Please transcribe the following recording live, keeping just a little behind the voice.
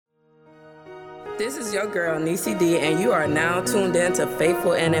This is your girl, Nisi D, and you are now tuned in to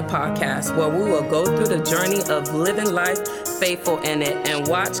Faithful in It podcast, where we will go through the journey of living life faithful in it and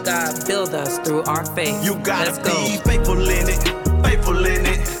watch God build us through our faith. You gotta be faithful in it, faithful in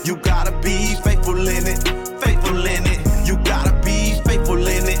it. You gotta be faithful in it, faithful in it. You gotta be faithful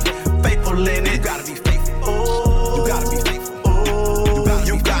in it, faithful in it. You gotta be faithful. Oh, you gotta be faithful. Oh,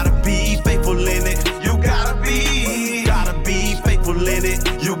 you gotta be faithful in it. You gotta be faithful in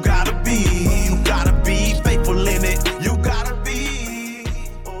it. You gotta be faithful in it. You gotta be.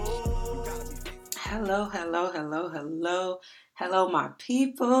 Oh, you gotta be faithful. Hello, my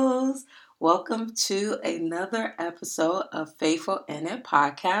peoples. Welcome to another episode of Faithful in It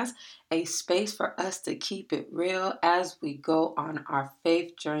podcast, a space for us to keep it real as we go on our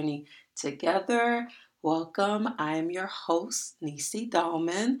faith journey together. Welcome. I am your host, Nisi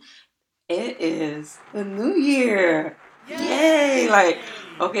Dahlman. It is the new year. Yay!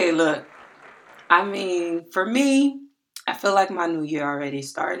 Okay, look. For me, I feel like my new year already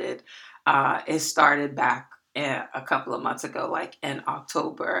started. It started back a couple of months ago, like in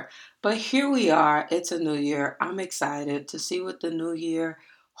October. But here we are. It's a new year. I'm excited to see what the new year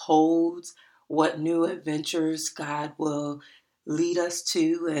holds, what new adventures God will lead us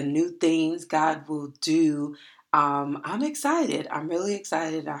to, and new things God will do. I'm excited. I'm really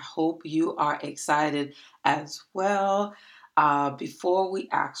excited. I hope you are excited as well. Before we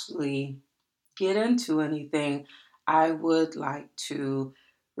actually get into anything, I would like to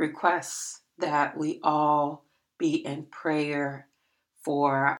request that we all be in prayer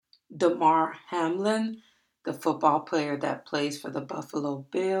for Damar Hamlin, the football player that plays for the Buffalo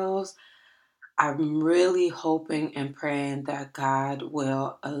Bills. I'm really hoping and praying that God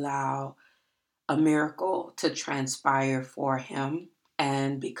will allow a miracle to transpire for him.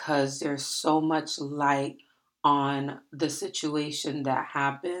 And because there's so much light on the situation that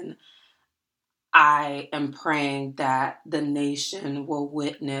happened, I am praying that the nation will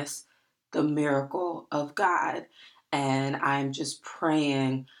witness the miracle of God. And I'm just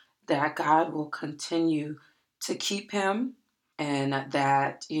praying that God will continue to keep him and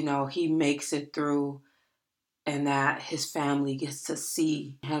that, he makes it through and that his family gets to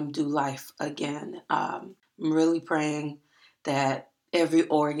see him do life again. I'm really praying that every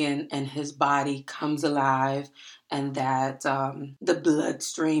organ in his body comes alive and that the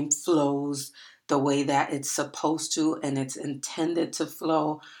bloodstream flows the way that it's supposed to and it's intended to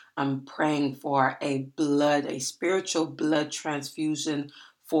flow. I'm praying for a spiritual blood transfusion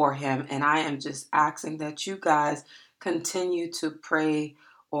for him. And I am just asking that you guys continue to pray,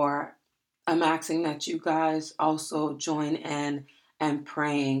 or I'm asking that you guys also join in and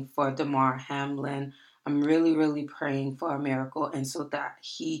praying for Damar Hamlin. I'm really, really praying for a miracle and so that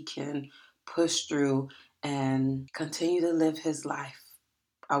he can push through and continue to live his life.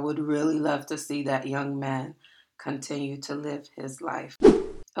 I would really love to see that young man continue to live his life.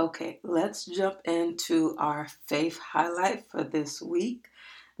 Okay, let's jump into our faith highlight for this week.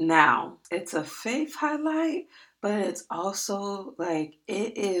 Now, it's a faith highlight, but it's also it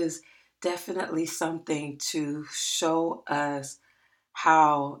is definitely something to show us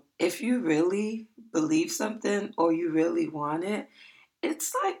how if you really believe something or you really want it,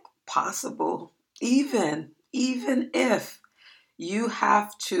 it's possible. Even if you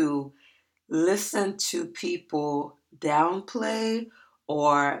have to listen to people downplay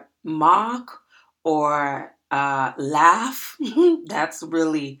or mock or laugh. That's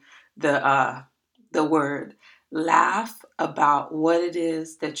really the word. Laugh about what it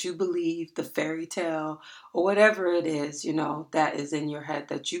is that you believe, the fairy tale, or whatever it is, that is in your head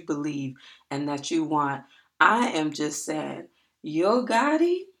that you believe and that you want. I am just saying, Yo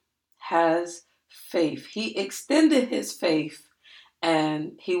Gotti has faith. He extended his faith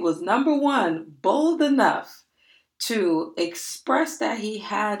and he was, number one, bold enough to express that he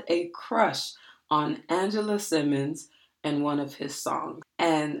had a crush on Angela Simmons in one of his songs.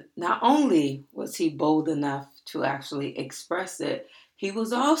 And not only was he bold enough to actually express it, he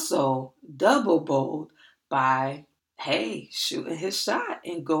was also double bold by, shooting his shot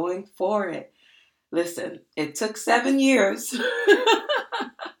and going for it. Listen, it took 7 years.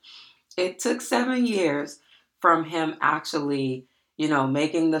 It took 7 years from him actually,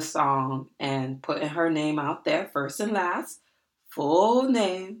 making the song and putting her name out there first and last, full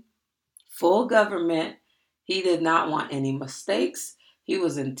name, full government. He did not want any mistakes. He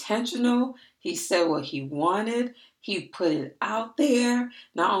was intentional. He said what he wanted. He put it out there.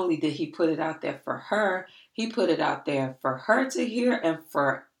 Not only did he put it out there for her, he put it out there for her to hear and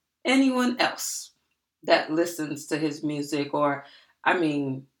for anyone else that listens to his music. Or,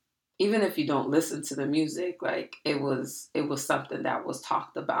 even if you don't listen to the music, it was something that was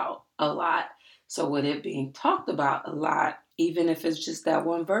talked about a lot. So with it being talked about a lot, even if it's just that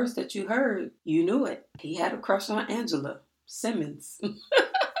one verse that you heard, you knew it. He had a crush on Angela Simmons.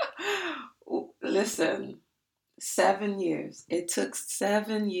 Listen, 7 years. It took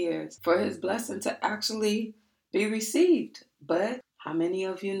 7 years for his blessing to actually be received. But how many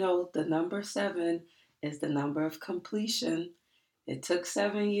of you know the number 7 is the number of completion? It took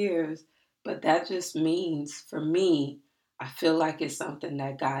 7 years, but that just means for me, I feel like it's something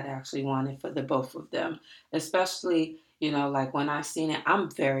that God actually wanted for the both of them. Especially, like when I seen it, I'm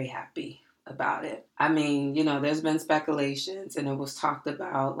very happy about it. I mean, there's been speculations and it was talked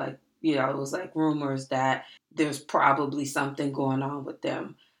about like, it was like rumors that there's probably something going on with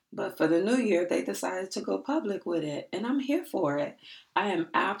them. But for the new year, they decided to go public with it, and I'm here for it. I am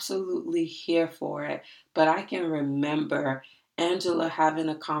absolutely here for it. But I can remember Angela having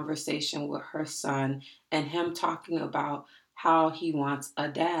a conversation with her son and him talking about how he wants a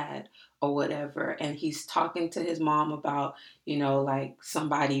dad or whatever. And he's talking to his mom about, like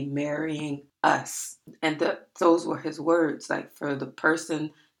somebody marrying us. And those were his words, like for the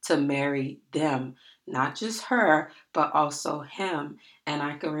person to marry them, not just her, but also him. And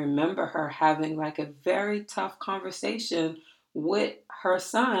I can remember her having like a very tough conversation with her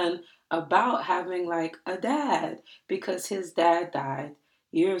son about having like a dad because his dad died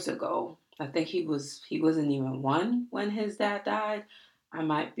years ago. I think he wasn't even one when his dad died. I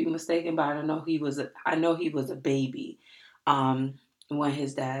might be mistaken, but I know he was a baby when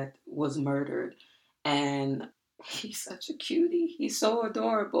his dad was murdered. And he's such a cutie. He's so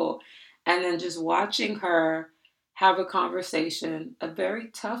adorable. And then just watching her have a conversation, a very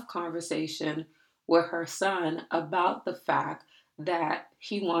tough conversation with her son about the fact that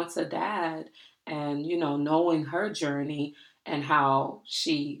he wants a dad, and knowing her journey and how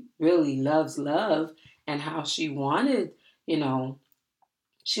she really loves love, and how you know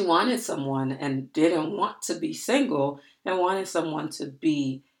she wanted someone and didn't want to be single and wanted someone to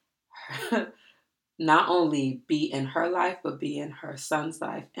be not only be in her life, but be in her son's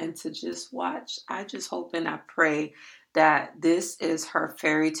life, and to just watch. I just hope and I pray that this is her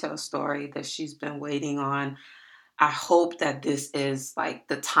fairy tale story that she's been waiting on. I hope that this is like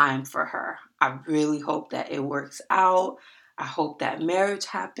the time for her. I really hope that it works out. I hope that marriage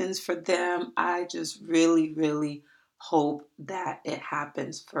happens for them. I just really, really hope that it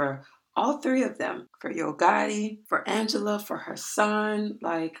happens for all three of them, for Yo Gotti, for Angela, for her son.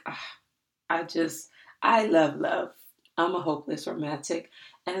 Like, I just, I love love. I'm a hopeless romantic,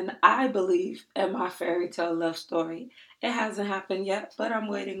 and I believe in my fairy tale love story. It hasn't happened yet, but I'm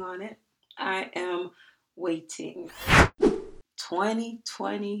waiting on it. I am waiting.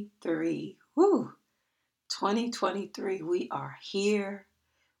 2023. Woo! 2023. We are here.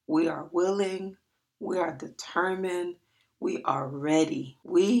 We are willing. We are determined. We are ready.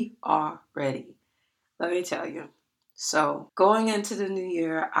 We are ready. Let me tell you. So, going into the new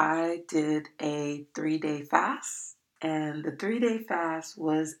year, I did a 3-day fast. And the 3-day fast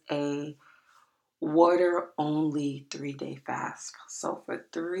was a water only 3-day fast. So, for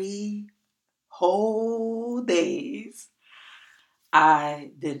 3 whole days,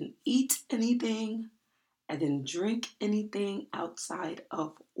 I didn't eat anything. I didn't drink anything outside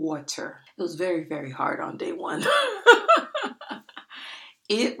of water. It was very, very hard on day one.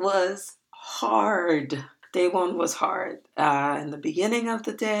 It was hard. Day one was hard. In the beginning of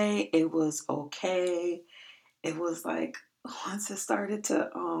the day, it was okay. It was like once it started to,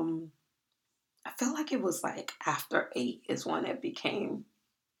 I feel like it was like after 8 is when it became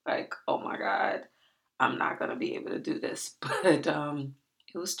like, oh my God, I'm not gonna be able to do this. But it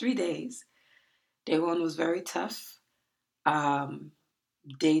was 3 days. Day one was very tough. Um,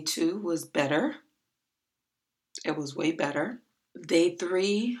 Day two was better. It was way better. Day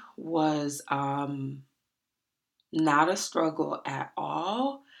three was not a struggle at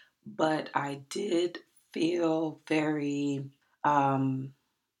all, but I did feel very, I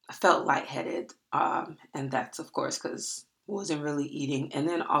felt lightheaded. And that's, of course, because I wasn't really eating. And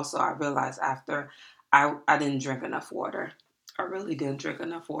then also, I realized after I didn't drink enough water. I really didn't drink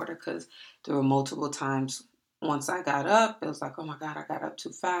enough water because there were multiple times once I got up, it was like, oh my God, I got up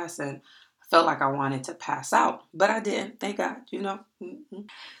too fast. And I felt like I wanted to pass out, but I didn't. Thank God.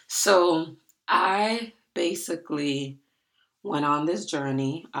 So I basically went on this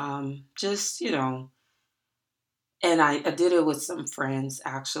journey, just, and I did it with some friends,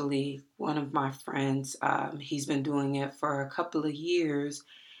 actually. One of my friends, he's been doing it for a couple of years,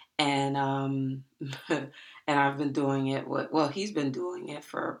 and and I've been doing it he's been doing it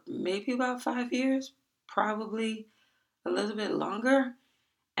for maybe about 5 years, probably a little bit longer.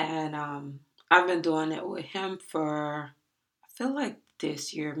 And I've been doing it with him for, I feel like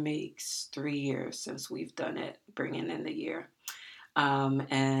this year makes 3 years since we've done it, bringing in the year. And,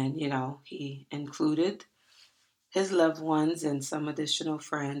 he included his loved ones and some additional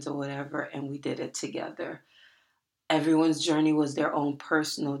friends or whatever, and we did it together. Everyone's journey was their own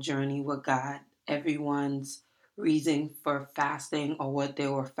personal journey with God. Everyone's reason for fasting or what they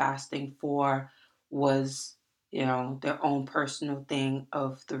were fasting for was, their own personal thing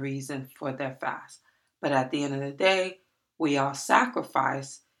of the reason for their fast. But at the end of the day, we all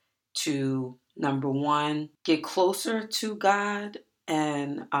sacrifice to, number one, get closer to God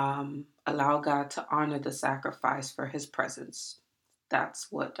and allow God to honor the sacrifice for His presence.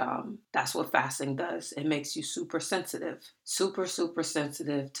 That's what fasting does. It makes you super sensitive, super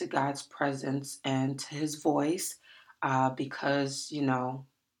sensitive to God's presence and to His voice, because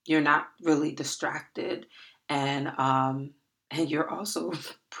you're not really distracted, and you're also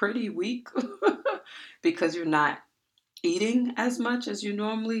pretty weak because you're not eating as much as you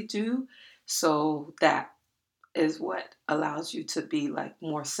normally do. So that is what allows you to be like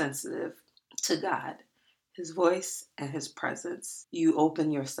more sensitive to God, His voice, and His presence. You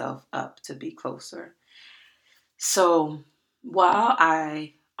open yourself up to be closer. So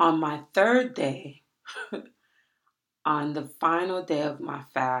on my third day, on the final day of my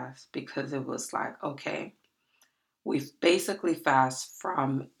fast, because it was like, okay, we basically fast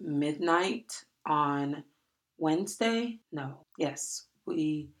from midnight on Wednesday. No, yes,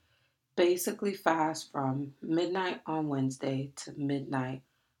 we basically fast from midnight on Wednesday to midnight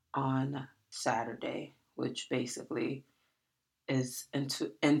on Saturday, which basically is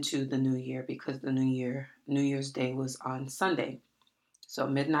into the new year, because the New Year's Day was on Sunday. So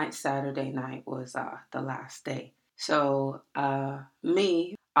midnight Saturday night was the last day. So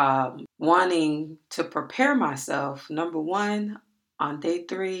me wanting to prepare myself, number one, on day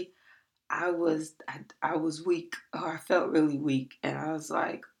 3, I was weak, or I felt really weak, and I was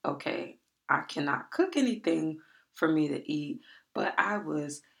like, okay, I cannot cook anything for me to eat, but I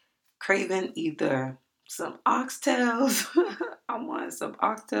was craving either some oxtails, I wanted some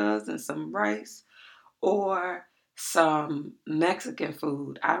oxtails and some rice, or some Mexican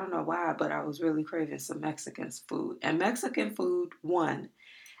food. I don't know why, but I was really craving some Mexican food, and Mexican food won.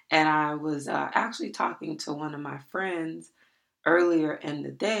 And I was actually talking to one of my friends earlier in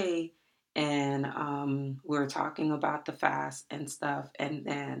the day, and we were talking about the fast and stuff, and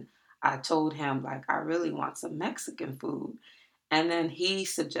then I told him, like, I really want some Mexican food, and then he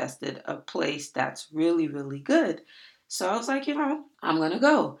suggested a place that's really, really good. So I was like, I'm gonna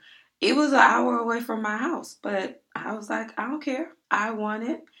go. It was an hour away from my house, but I was like, I don't care, I want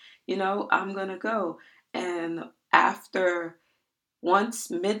it, I'm gonna go. And after once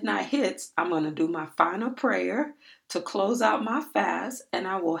midnight hits, I'm going to do my final prayer to close out my fast, and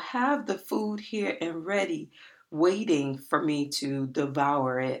I will have the food here and ready, waiting for me to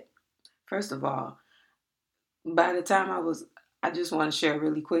devour it. First of all, by the time I just want to share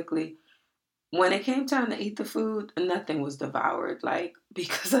really quickly, when it came time to eat the food, nothing was devoured. Like,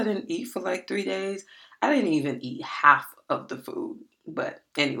 because I didn't eat for like 3 days, I didn't even eat half of the food. But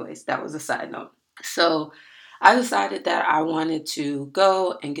anyways, that was a side note. So I decided that I wanted to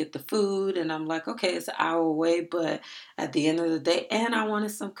go and get the food, and I'm like, okay, it's an hour away, but at the end of the day, and I wanted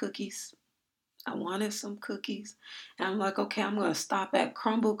some cookies. And I'm like, okay, I'm going to stop at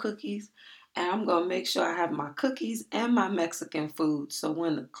Crumble Cookies, and I'm going to make sure I have my cookies and my Mexican food. So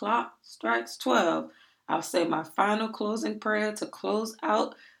when the clock strikes 12, I'll say my final closing prayer to close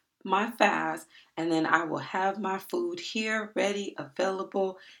out my fast, and then I will have my food here ready,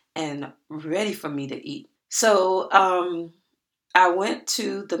 available, and ready for me to eat. So I went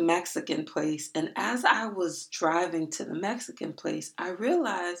to the Mexican place, and as I was driving to the Mexican place, I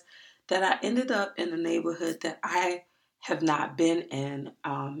realized that I ended up in a neighborhood that I have not been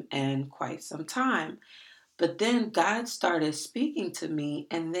in quite some time. But then God started speaking to me,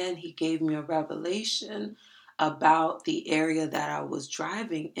 and then He gave me a revelation about the area that I was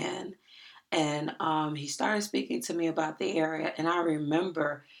driving in. And He started speaking to me about the area, and I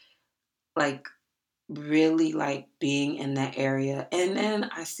remember, like, really like being in that area. And then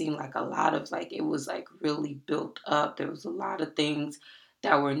I seen like a lot of, like, it was like really built up. There was a lot of things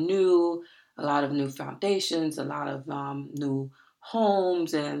that were new, a lot of new foundations, a lot of new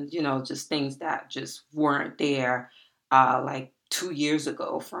homes, and just things that just weren't there like 2 years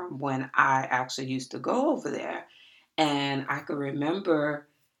ago from when I actually used to go over there. And I could remember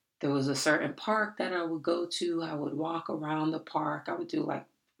there was a certain park that I would go to. I would walk around the park. I would do like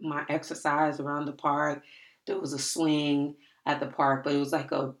my exercise around the park. There was a swing at the park, but it was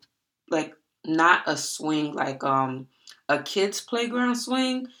like not a swing like a kids playground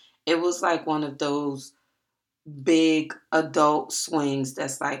swing. It was like one of those big adult swings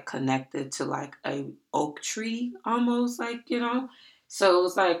that's like connected to like a oak tree almost, like, so it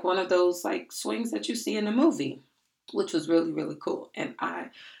was like one of those like swings that you see in a movie, which was really, really cool. And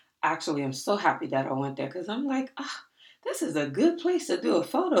I actually am so happy that I went there, because I'm like, ah, this is a good place to do a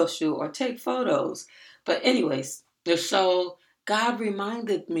photo shoot or take photos. But anyways, the show, God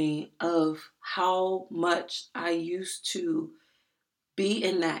reminded me of how much I used to be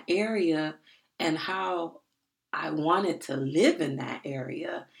in that area, and how I wanted to live in that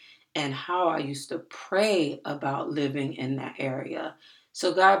area, and how I used to pray about living in that area.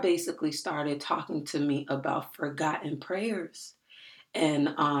 So God basically started talking to me about forgotten prayers.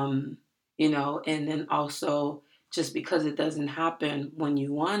 And and then also, just because it doesn't happen when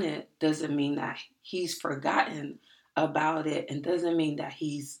you want it doesn't mean that he's forgotten about it, and doesn't mean that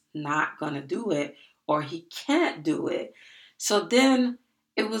he's not going to do it or he can't do it. So then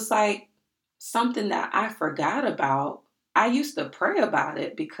it was like something that I forgot about. I used to pray about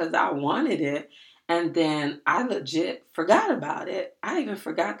it because I wanted it, and then I legit forgot about it. I even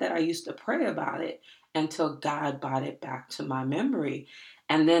forgot that I used to pray about it until God brought it back to my memory.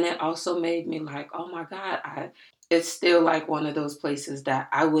 And then it also made me like, oh my God, it's still like one of those places that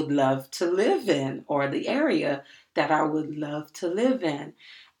I would love to live in, or the area that I would love to live in.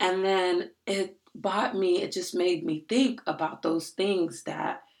 And then it just made me think about those things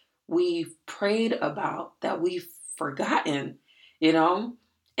that we've prayed about, that we've forgotten, you know?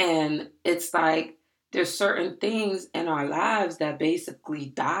 And it's like there's certain things in our lives that basically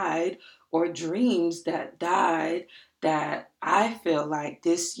died, or dreams that died, that I feel like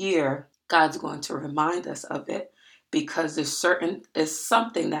this year God's going to remind us of it, because there's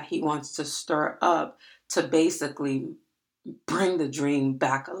something that he wants to stir up to basically bring the dream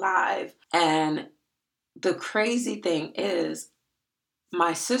back alive. And the crazy thing is,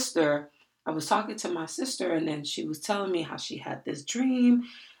 my sister, I was talking to my sister, and then she was telling me how she had this dream,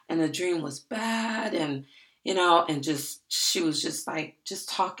 and the dream was bad, and and just she was just like just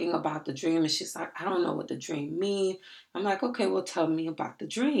talking about the dream, and she's like, I don't know what the dream means. I'm like, okay, well, tell me about the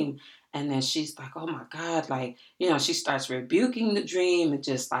dream. And then she's like, oh my God, like, she starts rebuking the dream, and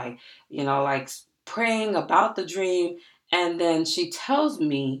just like, like praying about the dream. And then she tells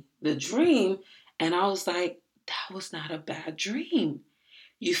me the dream, and I was like, that was not a bad dream.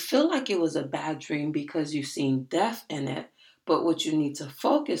 You feel like it was a bad dream because you've seen death in it. But what you need to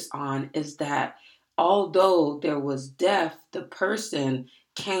focus on is that although there was death, the person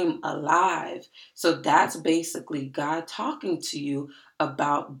came alive. So that's basically God talking to you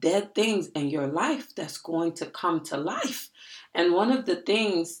about dead things in your life that's going to come to life. And one of the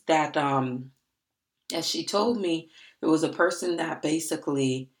things that as she told me, there was a person that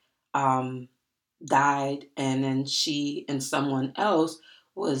basically um, died, and then she and someone else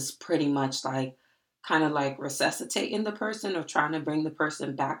was pretty much like kind of like resuscitating the person, or trying to bring the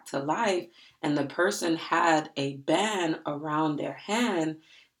person back to life. And the person had a band around their hand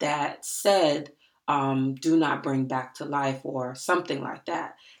that said, do not bring back to life, or something like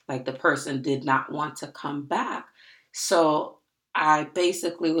that. Like the person did not want to come back. So I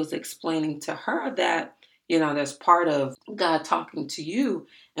basically was explaining to her that, there's part of God talking to you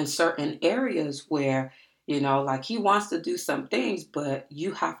in certain areas where, like he wants to do some things, but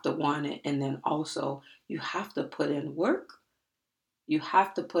you have to want it. And then also you have to put in work. You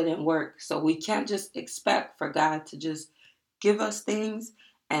have to put in work. So we can't just expect for God to just give us things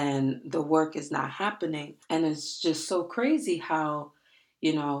and the work is not happening. And it's just so crazy how,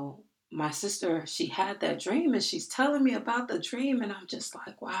 you know, my sister, she had that dream, and she's telling me about the dream, and I'm just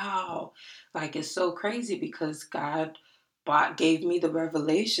like, wow. Like, it's so crazy because God gave me the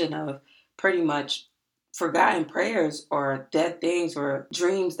revelation of pretty much forgotten prayers, or dead things, or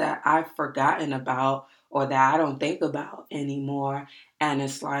dreams that I've forgotten about, or that I don't think about anymore. And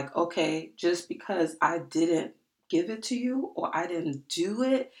it's like, okay, just because I didn't give it to you, or I didn't do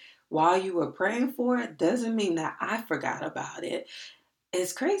it while you were praying for it, doesn't mean that I forgot about it.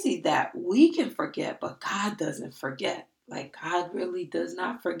 It's crazy that we can forget, but God doesn't forget. Like, God really does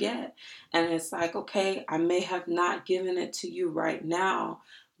not forget. And it's like, okay, I may have not given it to you right now,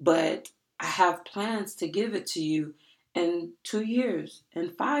 but I have plans to give it to you in 2 years, in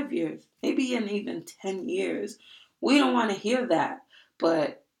 5 years, maybe in even 10 years. We don't want to hear that.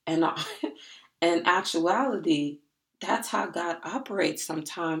 But in actuality, that's how God operates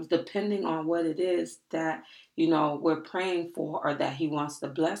sometimes, depending on what it is that, we're praying for, or that he wants to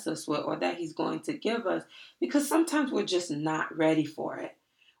bless us with, or that he's going to give us, because sometimes we're just not ready for it.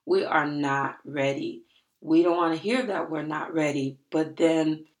 We are not ready. We don't want to hear that we're not ready, but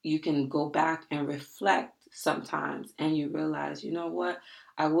then you can go back and reflect sometimes, and you realize, you know what?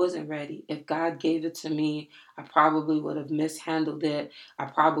 I wasn't ready. If God gave it to me, I probably would have mishandled it. I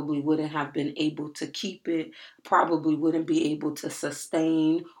probably wouldn't have been able to keep it. Probably wouldn't be able to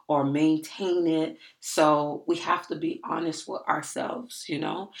sustain or maintain it. So we have to be honest with ourselves,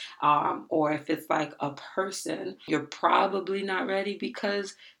 or if it's like a person, you're probably not ready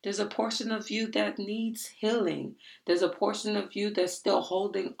because there's a portion of you that needs healing. There's a portion of you that's still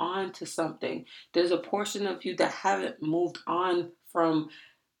holding on to something. There's a portion of you that haven't moved on from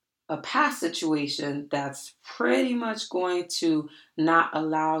a past situation that's pretty much going to not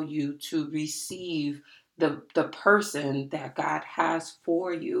allow you to receive the person that God has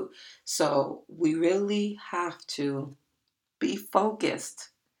for you. So we really have to be focused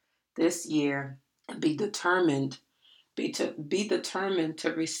this year and be determined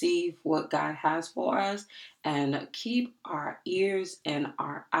to receive what God has for us, and keep our ears and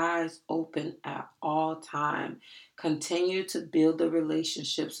our eyes open at all time. Continue to build the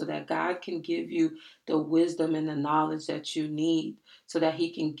relationship so that God can give you the wisdom and the knowledge that you need, so that he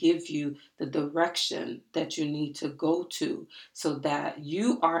can give you the direction that you need to go to, so that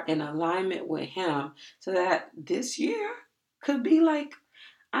you are in alignment with him, so that this year could be like,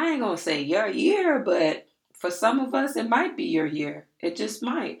 I ain't gonna say your year, but for some of us, it might be your year. It just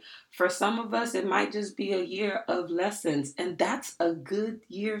might. For some of us, it might just be a year of lessons. And that's a good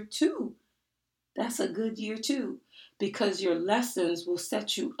year too. That's a good year too. Because your lessons will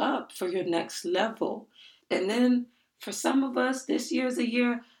set you up for your next level. And then for some of us, this year is a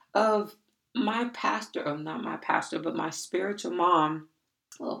year of my pastor, or not my pastor, but my spiritual mom.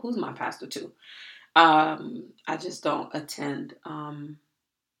 Well, who's my pastor too? I just don't attend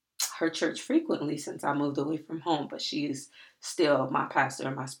her church frequently since I moved away from home, but she is still my pastor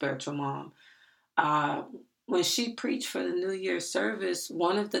and my spiritual mom. Uh, when she preached for the New Year's service,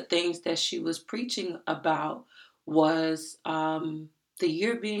 one of the things that she was preaching about was the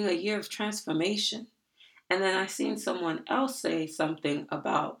year being a year of transformation. And then I seen someone else say something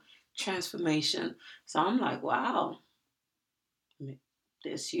about transformation. So I'm like, wow,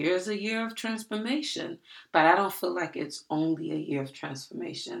 this year is a year of transformation, but I don't feel like it's only a year of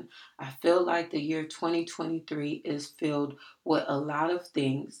transformation. I feel like the year 2023 is filled with a lot of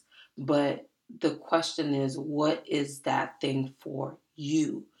things, but the question is, what is that thing for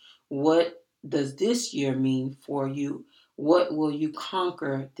you? What does this year mean for you? What will you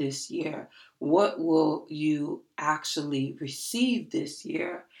conquer this year? What will you actually receive this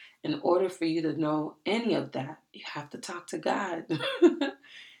year? In order for you to know any of that, you have to talk to God.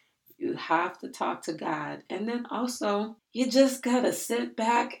 You have to talk to God. And then also, you just got to sit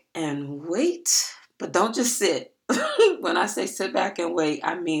back and wait. But don't just sit. When I say sit back and wait,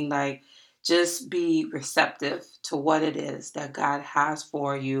 I mean like just be receptive to what it is that God has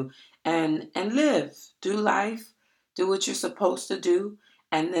for you, and live. Do life. Do what you're supposed to do.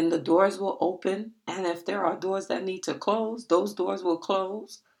 And then the doors will open. And if there are doors that need to close, those doors will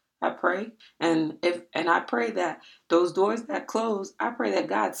close. I pray. And I pray that those doors that close, I pray that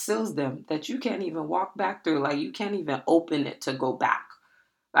God seals them, that you can't even walk back through. Like you can't even open it to go back.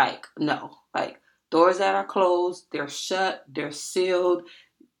 Like, no. Like doors that are closed, they're shut, they're sealed,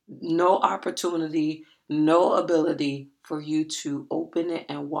 no opportunity, no ability for you to open it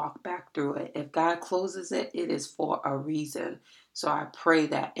and walk back through it. If God closes it, it is for a reason. So I pray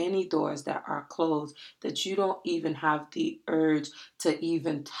that any doors that are closed, that you don't even have the urge to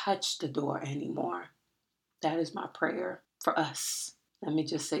even touch the door anymore. That is my prayer for us. Let me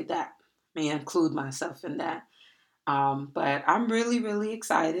just say that. May include myself in that. But I'm really, really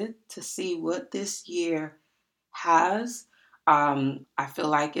excited to see what this year has. I feel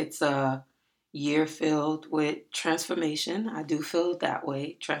like it's a year filled with transformation. I do feel it that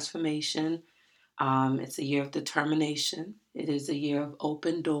way. Transformation. It's a year of determination. It is a year of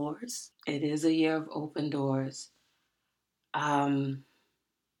open doors. It is a year of open doors. Um,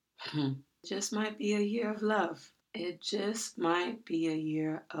 just might be a year of love. It just might be a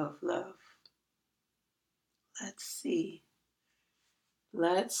year of love. Let's see.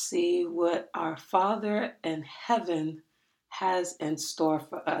 Let's see what our Father in heaven has in store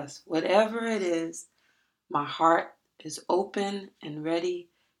for us. Whatever it is, my heart is open and ready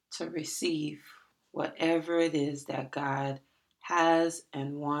to receive whatever it is that God has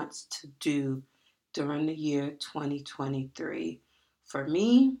and wants to do during the year 2023 for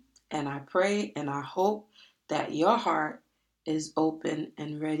me. And I pray and I hope that your heart is open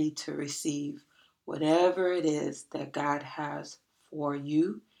and ready to receive whatever it is that God has for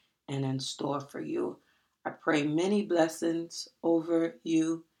you and in store for you. I pray many blessings over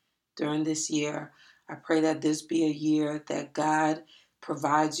you during this year. I pray that this be a year that God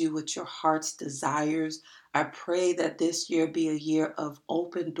provides you with your heart's desires. I pray that this year be a year of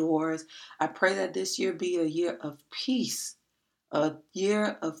open doors. I pray that this year be a year of peace, a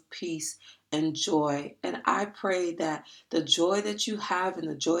year of peace and joy. And I pray that the joy that you have and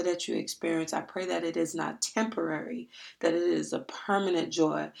the joy that you experience, I pray that it is not temporary, that it is a permanent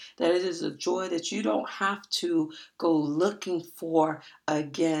joy, that it is a joy that you don't have to go looking for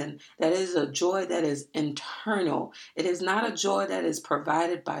again, that it is a joy that is internal. It is not a joy that is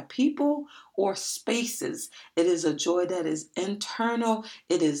provided by people or spaces. It is a joy that is internal,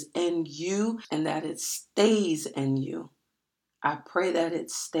 it is in you, and that it stays in you. I pray that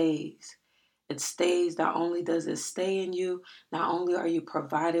it stays. It stays. Not only does it stay in you, not only are you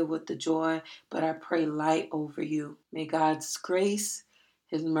provided with the joy, but I pray light over you. May God's grace,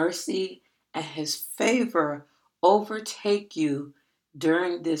 His mercy, and His favor overtake you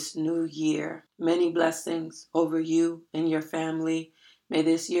during this new year. Many blessings over you and your family. May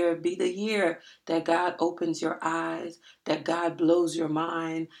this year be the year that God opens your eyes, that God blows your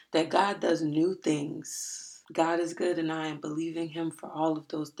mind, that God does new things. God is good, and I am believing Him for all of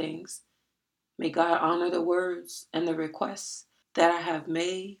those things. May God honor the words and the requests that I have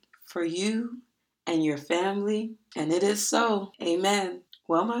made for you and your family. And it is so. Amen.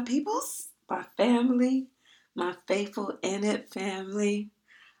 Well, my peoples, my family, my faithful in it family,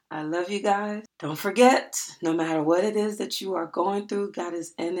 I love you guys. Don't forget, no matter what it is that you are going through, God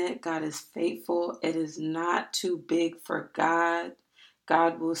is in it. God is faithful. It is not too big for God.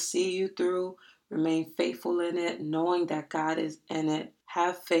 God will see you through. Remain faithful in it, knowing that God is in it.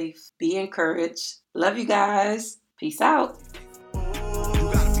 Have faith. Be encouraged. Love you guys. Peace out.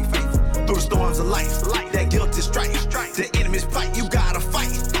 You gotta be faithful through the storms of life. That guilt is strike. The enemy's fight. You gotta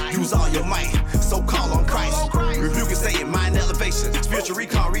fight. Use all your might. So call on Christ. Rebuke and Satan. Mind elevation. Spiritual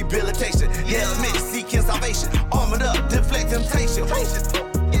recall. Rehabilitation. Yeah, admit seeking salvation. Armored up. Deflect temptation.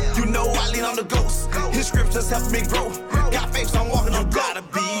 You know I lean on the ghost. His scriptures help me grow. Got faith, so I'm walking. You gotta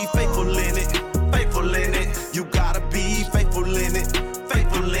be faithful in it.